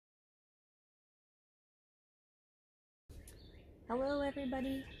Hello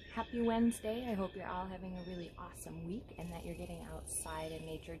everybody, happy Wednesday. I hope you're all having a really awesome week and that you're getting outside in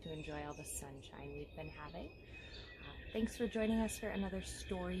nature to enjoy all the sunshine we've been having. Thanks for joining us for another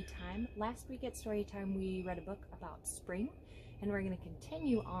story time. Last week at Storytime we read a book about spring, and we're going to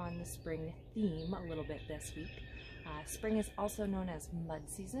continue on the spring theme a little bit this week. Spring is also known as mud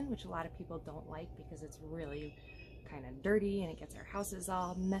season, which a lot of people don't like because it's really kind of dirty and it gets our houses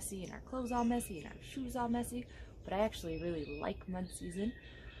all messy and our clothes all messy and our shoes all messy. But I actually really like mud season.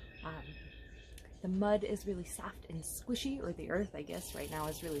 The mud is really soft and squishy, or the earth, I guess, right now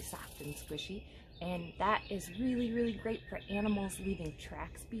is really soft and squishy. And that is really, really great for animals leaving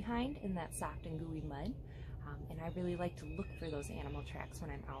tracks behind in that soft and gooey mud. And I really like to look for those animal tracks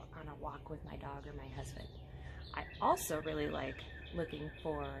when I'm out on a walk with my dog or my husband. I also really like looking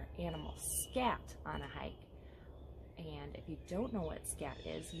for animal scat on a hike. And if you don't know what scat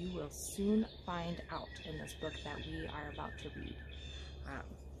is, you will soon find out in this book that we are about to read.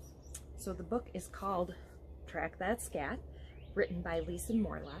 So the book is called Track That Scat, written by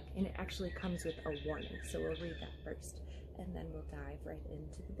Morlock, and it actually comes with a warning. So we'll read that first, and then we'll dive right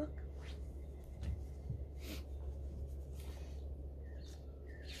into the book.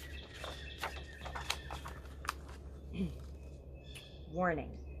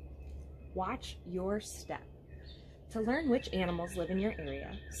 Warning: watch your step. To learn which animals live in your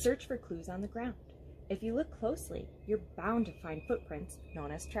area, search for clues on the ground. If you look closely, you're bound to find footprints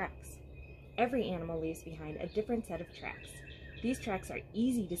known as tracks. Every animal leaves behind a different set of tracks. These tracks are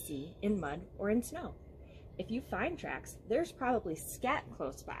easy to see in mud or in snow. If you find tracks, there's probably scat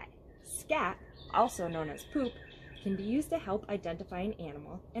close by. Scat, also known as poop, can be used to help identify an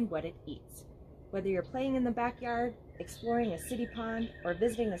animal and what it eats. Whether you're playing in the backyard, exploring a city pond, or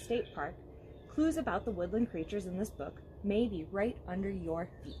visiting a state park, clues about the woodland creatures in this book may be right under your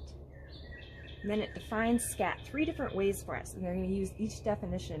feet. And then it defines scat 3 different ways for us, and they're going to use each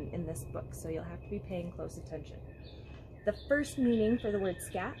definition in this book, so you'll have to be paying close attention. The first meaning for the word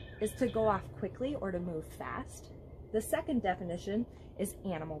scat is to go off quickly or to move fast. The second definition is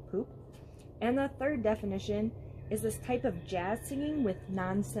animal poop. And the third definition is this type of jazz singing with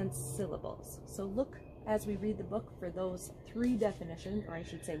nonsense syllables. So look as we read the book for those 3 definitions, or I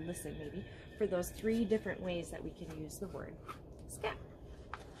should say listen maybe, for those 3 different ways that we can use the word scat.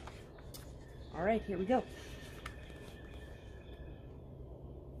 All right, here we go.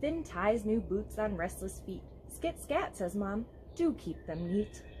 Finn ties new boots on restless feet. Skit scat, says Mom, do keep them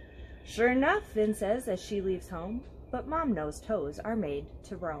neat. Sure enough, Finn says as she leaves home, but Mom knows toes are made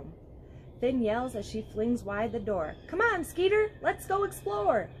to roam. Finn yells as she flings wide the door. Come on, Skeeter, let's go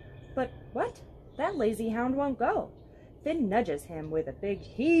explore. But what? That lazy hound won't go. Finn nudges him with a big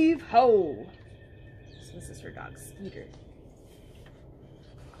heave-ho. So this is her dog, Skeeter.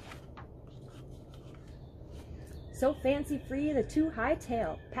 So fancy-free the 2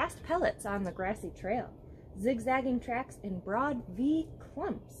 high-tail, past pellets on the grassy trail, zigzagging tracks in broad V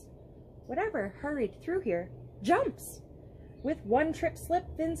clumps. Whatever hurried through here jumps. With one trip slip,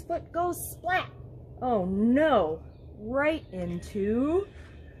 Finn's foot goes splat. Oh no, right into...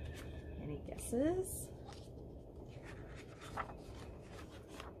 Any guesses?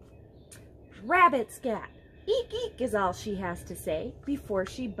 Rabbit scat. Eek eek is all she has to say before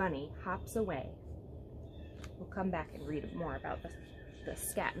she bunny hops away. We'll come back and read more about the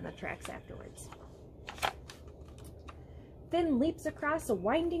scat and the tracks afterwards. Finn leaps across a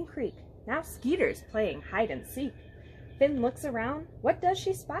winding creek. Now Skeeter's playing hide and seek. Finn looks around. What does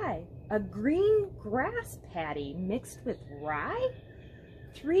she spy? A green grass patty mixed with rye?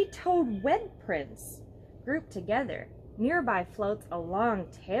 3-toed web prints grouped together. Nearby floats a long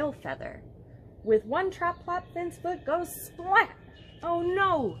tail feather. With one trot plop, Finn's foot goes splat. Oh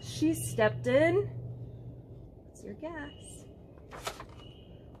no, she stepped in. What's your guess?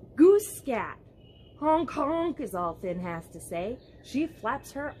 Goose scat. Honk honk is all Finn has to say. She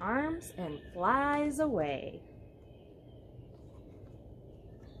flaps her arms and flies away.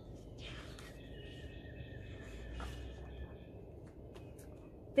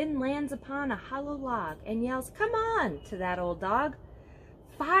 Finn lands upon a hollow log and yells, come on, to that old dog.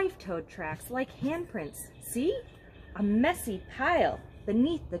 5-toed tracks like handprints, see? A messy pile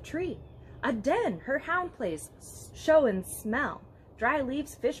beneath the tree. A den her hound plays show and smell. Dry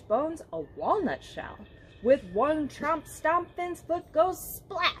leaves, fish bones, a walnut shell. With one tromp stomp, Finn's foot goes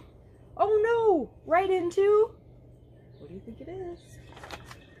splat. Oh no, right into... What do you think it is?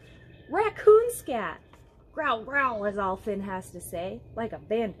 Raccoon scat. Growl, growl is all Finn has to say. Like a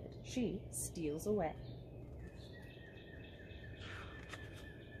bandit, she steals away.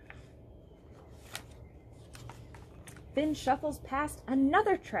 Finn shuffles past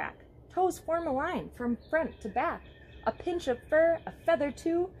another track. Toes form a line from front to back. a pinch of fur, a feather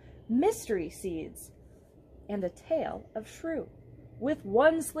too, mystery seeds, and a tail of shrew. With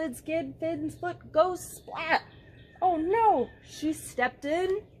one slid skid, Finn's foot goes splat. Oh no, she stepped in.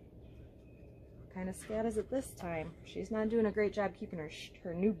 What kind of scat is it this time? She's not doing a great job keeping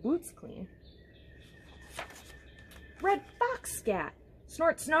her new boots clean. Red fox scat.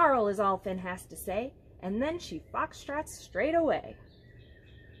 Snort snarl is all Finn has to say, and then she foxtrots straight away.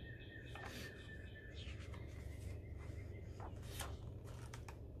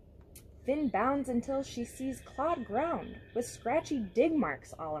 Finn bounds until she sees clawed ground, with scratchy dig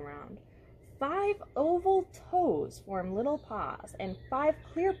marks all around. 5 oval toes form little paws, and 5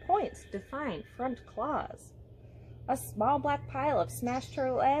 clear points define front claws. A small black pile of smashed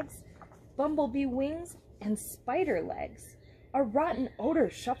turtle eggs, bumblebee wings, and spider legs. A rotten odor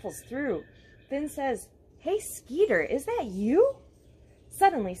shuffles through. Finn says, "Hey, Skeeter, is that you?"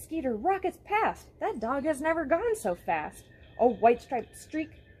 Suddenly, Skeeter rockets past. That dog has never gone so fast. A white striped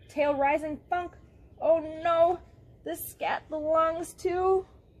streak, tail rising funk. Oh no, this scat belongs to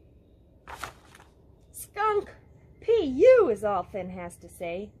skunk. P.U. is all Finn has to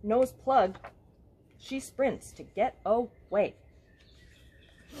say. Nose plugged. She sprints to get away.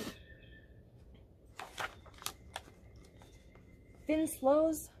 Finn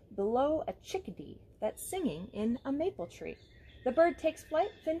slows below a chickadee that's singing in a maple tree. The bird takes flight.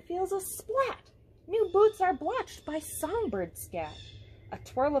 Finn feels a splat. New boots are blotched by songbird scat. A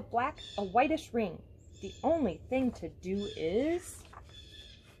twirl of black, a whitish ring. The only thing to do is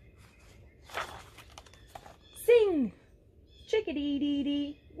sing.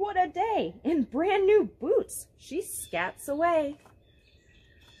 Chickadee-dee-dee, what a day. In brand new boots, she scats away.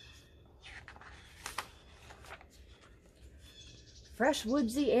 Fresh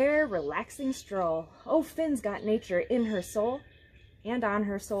woodsy air, relaxing stroll. Oh, Finn's got nature in her soul, and on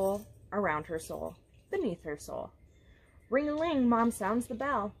her soul, around her soul, beneath her soul. Ring-a-ling, Mom sounds the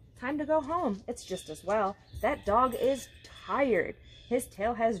bell. Time to go home, it's just as well. That dog is tired. His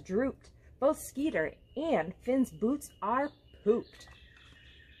tail has drooped. Both Skeeter and Finn's boots are pooped.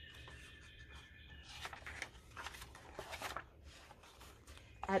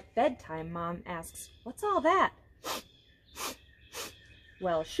 At bedtime, Mom asks, "What's all that?"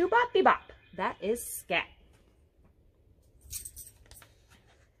 Well, shoo-bop-de-bop, that is Scat.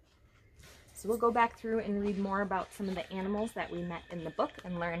 So we'll go back through and read more about some of the animals that we met in the book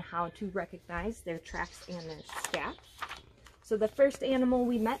and learn how to recognize their tracks and their scat. So the first animal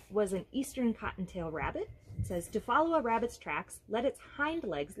we met was an eastern cottontail rabbit. It says, to follow a rabbit's tracks, let its hind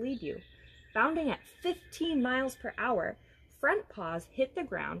legs lead you. Bounding at 15 miles per hour, front paws hit the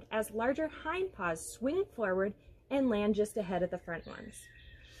ground as larger hind paws swing forward and land just ahead of the front ones.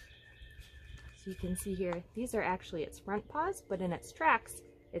 So you can see here, these are actually its front paws, but in its tracks,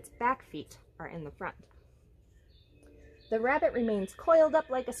 its back feet are in the front. The rabbit remains coiled up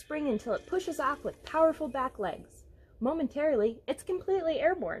like a spring until it pushes off with powerful back legs. Momentarily, it's completely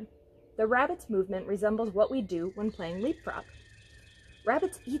airborne. The rabbit's movement resembles what we do when playing leapfrog.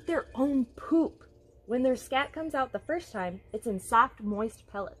 Rabbits eat their own poop. When their scat comes out the first time, it's in soft, moist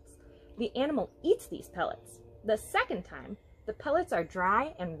pellets. The animal eats these pellets. The second time, the pellets are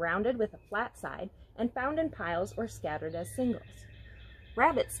dry and rounded with a flat side and found in piles or scattered as singles.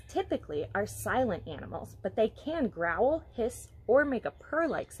 Rabbits typically are silent animals, but they can growl, hiss, or make a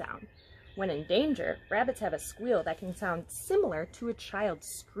purr-like sound. When in danger, rabbits have a squeal that can sound similar to a child's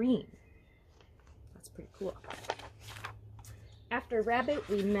scream. That's pretty cool. After rabbit,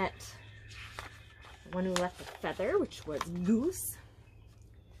 we met the one who left a feather, which was goose.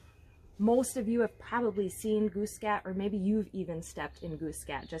 Most of you have probably seen goose scat, or maybe you've even stepped in goose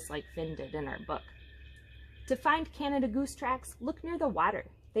scat, just like Finn did in our book. To find Canada goose tracks, look near the water.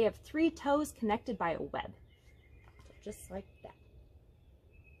 They have 3 toes connected by a web. Just like that.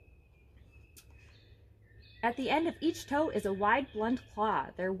 At the end of each toe is a wide, blunt claw.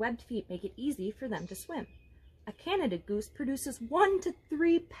 Their webbed feet make it easy for them to swim. A Canada goose produces 1 to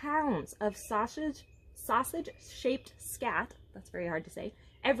 3 pounds of sausage-shaped scat, that's very hard to say,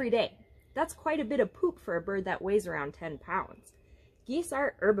 every day. That's quite a bit of poop for a bird that weighs around 10 pounds. Geese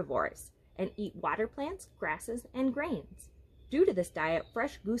are herbivores and eat water plants, grasses, and grains. Due to this diet,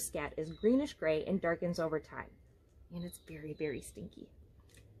 fresh goose scat is greenish-gray and darkens over time. And it's very, very stinky.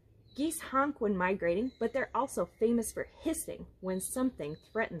 Geese honk when migrating, but they're also famous for hissing when something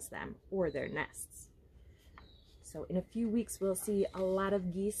threatens them or their nests. So in a few weeks, we'll see a lot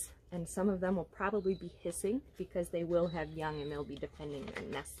of geese, and some of them will probably be hissing because they will have young and they'll be defending their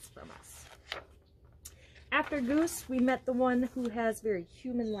nests from us. After goose, we met the one who has very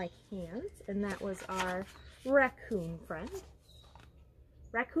human-like hands, and that was our raccoon friend.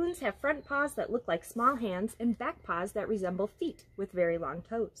 Raccoons have front paws that look like small hands and back paws that resemble feet with very long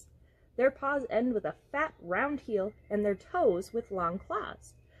toes. Their paws end with a fat, round heel and their toes with long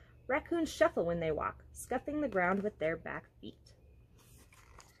claws. Raccoons shuffle when they walk, scuffing the ground with their back feet.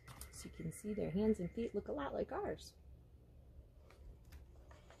 So you can see their hands and feet look a lot like ours.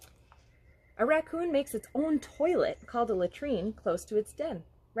 A raccoon makes its own toilet, called a latrine, close to its den.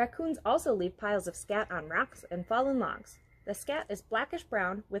 Raccoons also leave piles of scat on rocks and fallen logs. The scat is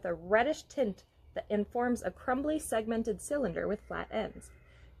blackish-brown with a reddish tint and forms a crumbly, segmented cylinder with flat ends.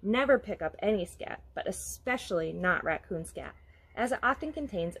 Never pick up any scat, but especially not raccoon scat, as it often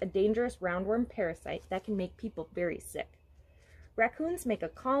contains a dangerous roundworm parasite that can make people very sick. Raccoons make a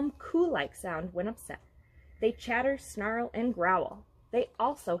calm, coo-like sound when upset. They chatter, snarl, and growl. They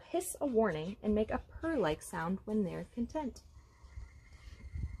also hiss a warning and make a purr-like sound when they're content.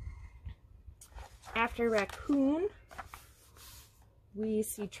 After raccoon, we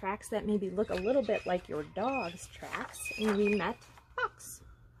see tracks that maybe look a little bit like your dog's tracks, and we met fox.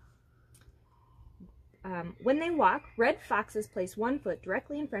 When they walk, red foxes place one foot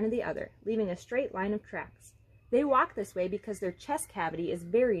directly in front of the other, leaving a straight line of tracks. They walk this way because their chest cavity is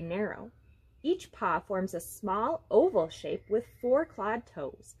very narrow. Each paw forms a small oval shape with 4 clawed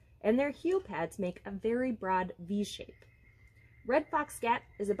toes, and their heel pads make a very broad V shape. Red fox scat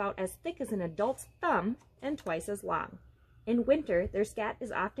is about as thick as an adult's thumb and twice as long. In winter, their scat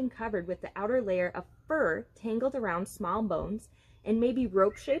is often covered with the outer layer of fur tangled around small bones and may be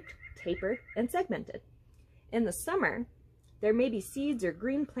rope-shaped, tapered, and segmented. In the summer, there may be seeds or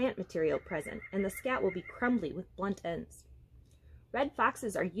green plant material present, and the scat will be crumbly with blunt ends. Red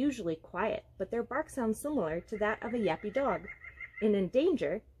foxes are usually quiet, but their bark sounds similar to that of a yappy dog. And in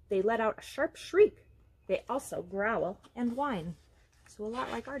danger, they let out a sharp shriek. They also growl and whine, so a lot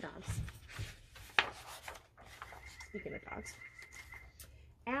like our dogs. Speaking of dogs,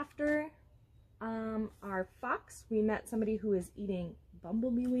 after our fox, we met somebody who was eating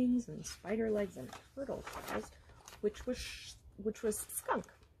bumblebee wings and spider legs and turtle claws, which was skunk.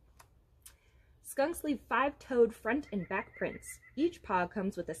 Skunks leave 5-toed front and back prints. Each paw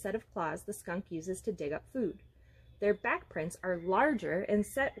comes with a set of claws the skunk uses to dig up food. Their back prints are larger and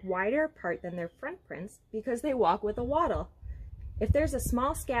set wider apart than their front prints because they walk with a waddle. If there's a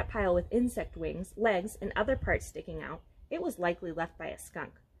small scat pile with insect wings, legs, and other parts sticking out, it was likely left by a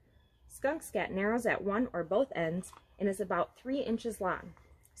skunk. Skunk scat narrows at one or both ends and is about 3 inches long.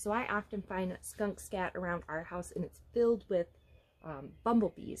 So I often find skunk scat around our house, and it's filled with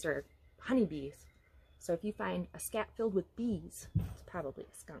bumblebees or honeybees. So if you find a scat filled with bees, it's probably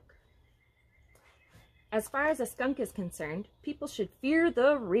a skunk. As far as a skunk is concerned, people should fear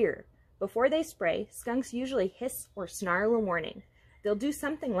the rear. Before they spray, skunks usually hiss or snarl a warning. They'll do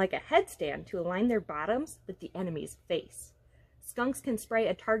something like a headstand to align their bottoms with the enemy's face. Skunks can spray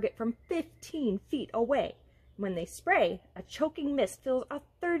a target from 15 feet away. When they spray, a choking mist fills a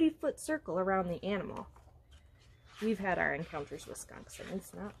 30-foot circle around the animal. We've had our encounters with skunks, and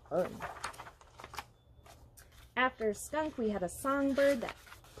it's not fun. After skunk, we had a songbird that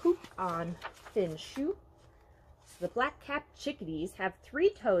pooped on Finn's shoe. The black-capped chickadees have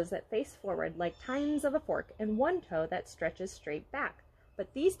 3 toes that face forward like tines of a fork and 1 toe that stretches straight back.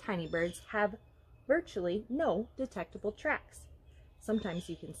 But these tiny birds have virtually no detectable tracks. Sometimes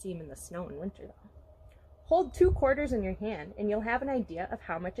you can see them in the snow in winter, though. Hold 2 quarters in your hand and you'll have an idea of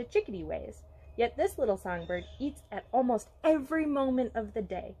how much a chickadee weighs. Yet this little songbird eats at almost every moment of the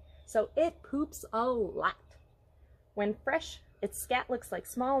day, so it poops a lot. When fresh, its scat looks like a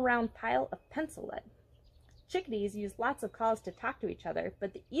small round pile of pencil lead. Chickadees use lots of calls to talk to each other,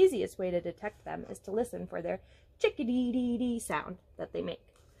 but the easiest way to detect them is to listen for their chickadee-dee-dee sound that they make.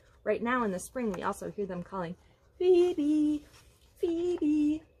 Right now in the spring, we also hear them calling Phoebe,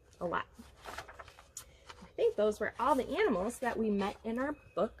 Phoebe a lot. I think those were all the animals that we met in our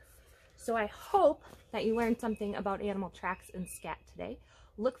book. So I hope that you learned something about animal tracks and scat today.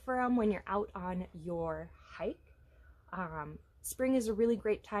 Look for them when you're out on your hike. Spring is a really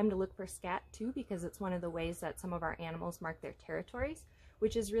great time to look for scat too, because it's one of the ways that some of our animals mark their territories,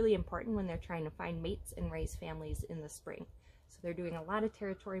 which is really important when they're trying to find mates and raise families in the spring. So they're doing a lot of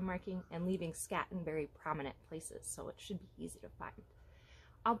territory marking and leaving scat in very prominent places, so it should be easy to find.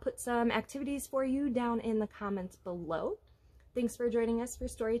 I'll put some activities for you down in the comments below. Thanks for joining us for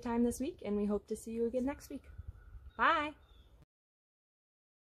Storytime this week, and we hope to see you again next week. Bye!